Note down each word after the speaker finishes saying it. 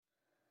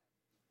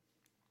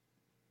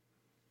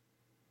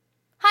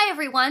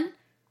everyone!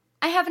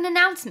 I have an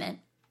announcement.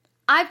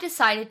 I've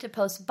decided to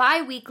post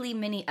bi-weekly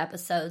mini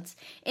episodes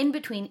in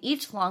between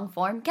each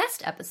long-form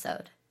guest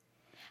episode.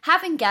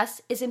 Having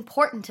guests is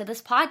important to this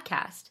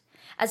podcast,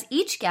 as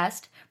each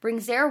guest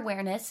brings their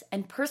awareness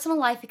and personal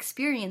life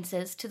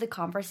experiences to the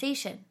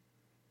conversation.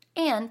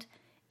 And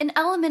an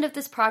element of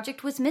this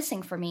project was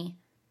missing for me.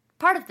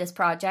 Part of this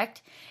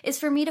project is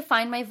for me to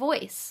find my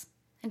voice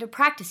and to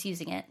practice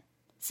using it.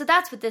 So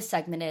that's what this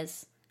segment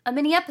is, a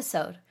mini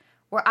episode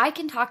where I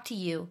can talk to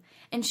you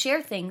and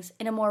share things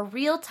in a more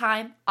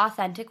real-time,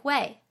 authentic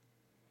way.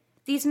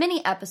 These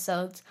mini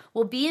episodes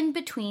will be in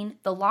between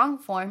the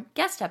long-form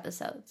guest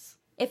episodes.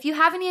 If you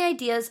have any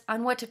ideas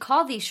on what to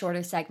call these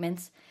shorter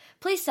segments,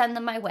 please send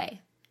them my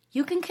way.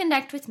 You can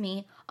connect with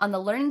me on the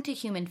Learning to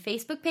Human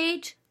Facebook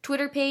page,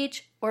 Twitter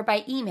page, or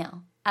by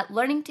email at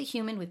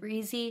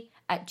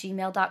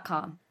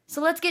learningtohumanwithreezy@gmail.com. So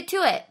let's get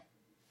to it.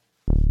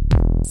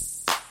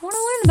 I want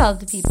to learn about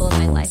the people in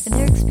my life and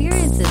their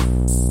experiences.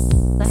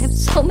 I have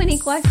so many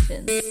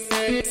questions. We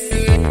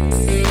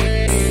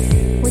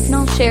can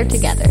all share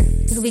together.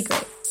 It'll be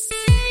great.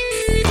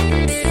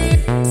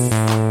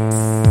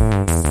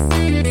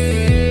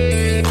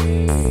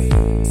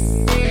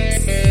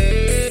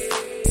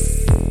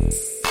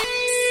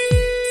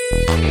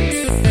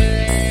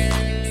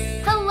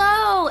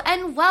 Hello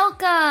and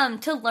welcome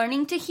to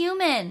Learning to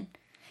Human.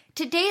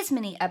 Today's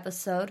mini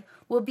episode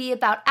will be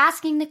about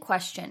asking the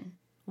question,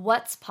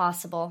 what's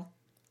possible?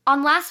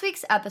 On last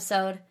week's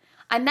episode,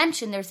 I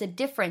mentioned there's a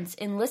difference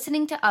in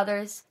listening to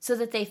others so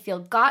that they feel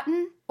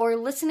gotten or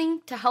listening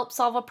to help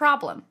solve a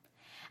problem.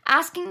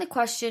 Asking the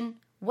question,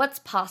 what's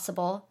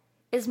possible,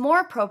 is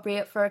more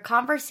appropriate for a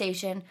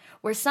conversation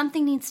where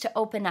something needs to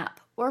open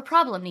up or a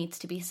problem needs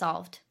to be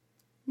solved.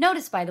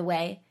 Notice, by the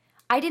way,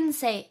 I didn't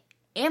say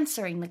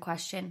answering the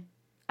question.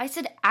 I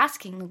said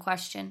asking the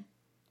question.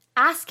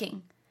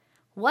 Asking,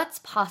 what's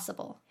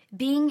possible?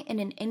 Being in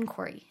an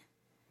inquiry.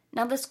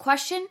 Now, this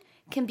question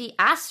can be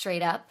asked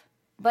straight up,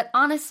 but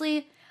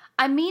honestly,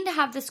 I mean to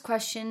have this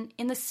question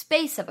in the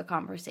space of a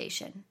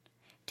conversation.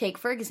 Take,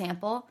 for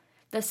example,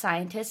 the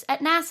scientists at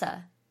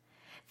NASA.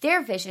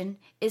 Their vision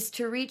is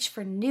to reach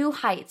for new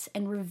heights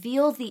and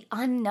reveal the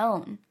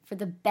unknown for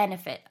the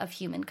benefit of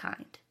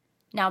humankind.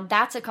 Now,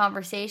 that's a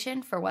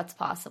conversation for what's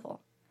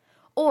possible.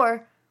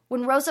 Or,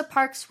 when Rosa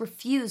Parks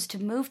refused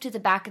to move to the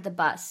back of the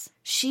bus,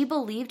 she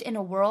believed in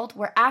a world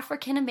where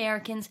African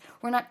Americans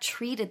were not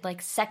treated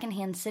like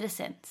secondhand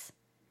citizens.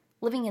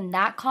 Living in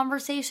that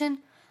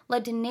conversation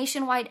led to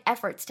nationwide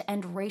efforts to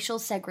end racial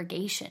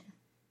segregation.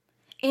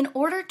 In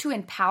order to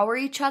empower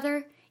each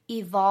other,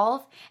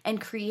 evolve,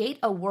 and create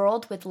a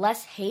world with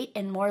less hate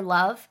and more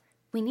love,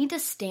 we need to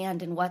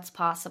stand in what's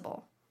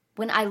possible.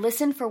 When I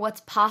listen for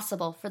what's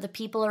possible for the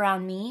people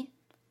around me,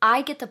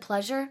 I get the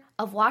pleasure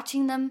of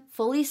watching them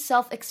fully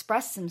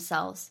self-express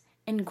themselves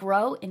and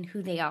grow in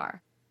who they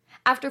are.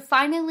 After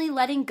finally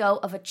letting go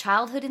of a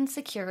childhood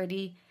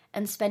insecurity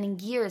and spending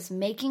years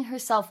making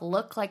herself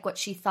look like what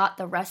she thought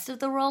the rest of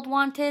the world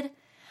wanted,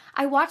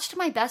 I watched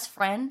my best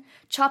friend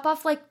chop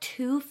off like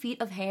 2 feet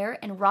of hair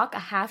and rock a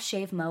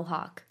half-shaved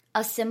mohawk,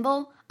 a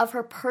symbol of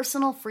her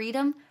personal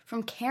freedom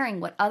from caring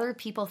what other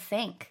people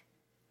think.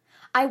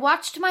 I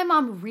watched my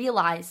mom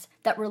realize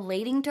that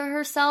relating to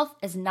herself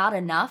is not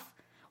enough,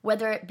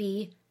 whether it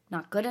be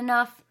not good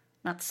enough,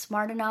 not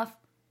smart enough,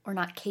 or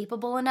not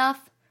capable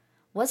enough,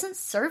 wasn't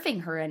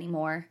serving her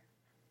anymore.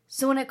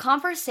 So in a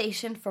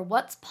conversation for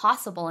what's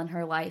possible in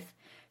her life,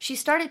 she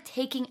started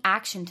taking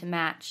action to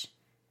match.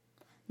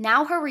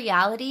 Now her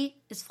reality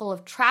is full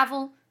of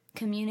travel,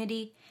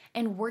 community,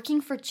 and working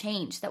for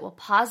change that will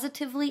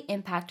positively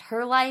impact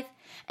her life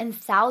and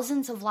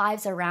thousands of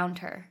lives around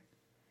her.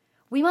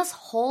 We must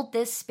hold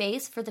this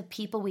space for the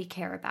people we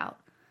care about,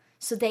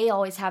 so they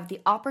always have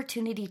the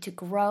opportunity to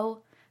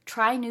grow,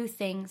 try new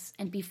things,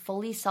 and be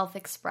fully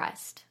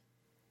self-expressed.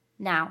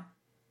 Now,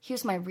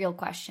 here's my real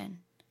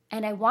question,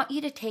 and I want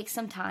you to take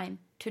some time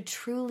to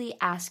truly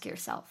ask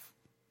yourself,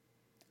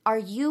 are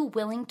you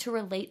willing to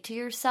relate to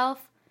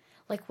yourself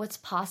like what's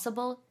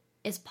possible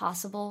is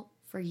possible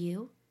for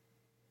you?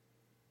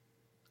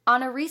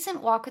 On a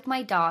recent walk with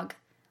my dog,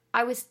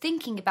 I was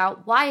thinking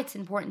about why it's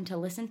important to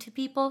listen to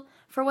people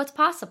for what's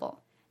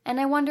possible,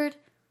 and I wondered,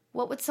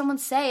 what would someone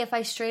say if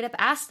I straight up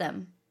asked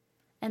them?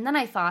 And then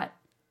I thought,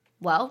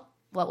 well,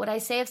 what would I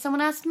say if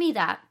someone asked me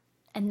that?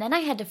 And then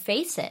I had to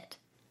face it.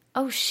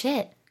 Oh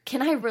shit,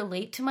 can I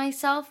relate to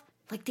myself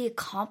like the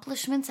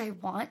accomplishments I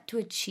want to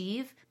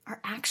achieve are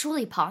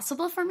actually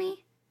possible for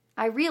me?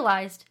 I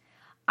realized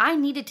I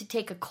needed to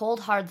take a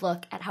cold, hard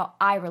look at how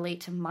I relate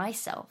to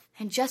myself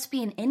and just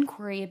be an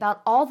inquiry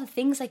about all the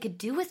things I could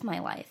do with my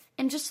life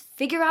and just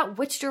figure out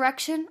which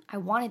direction I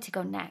wanted to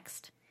go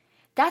next.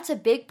 That's a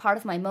big part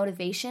of my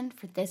motivation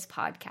for this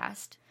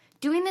podcast.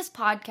 Doing this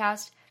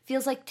podcast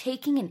feels like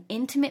taking an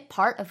intimate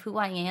part of who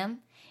I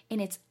am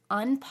in its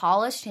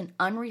unpolished and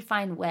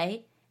unrefined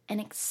way and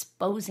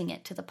exposing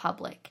it to the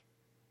public.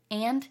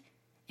 And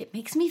it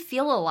makes me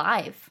feel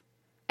alive.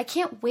 I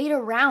can't wait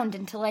around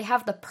until I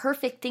have the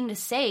perfect thing to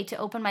say to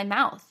open my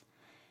mouth.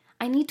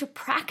 I need to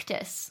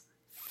practice,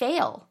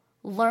 fail,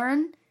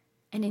 learn,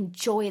 and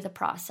enjoy the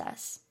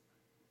process.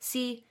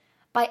 See,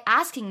 by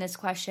asking this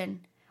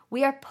question,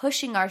 we are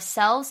pushing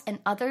ourselves and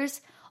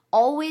others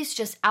always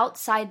just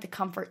outside the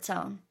comfort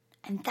zone.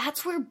 And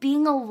that's where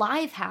being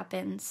alive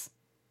happens.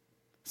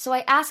 So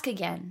I ask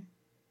again,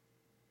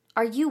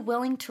 are you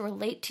willing to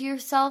relate to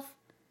yourself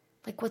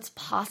like what's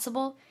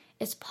possible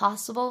is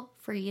possible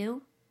for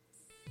you?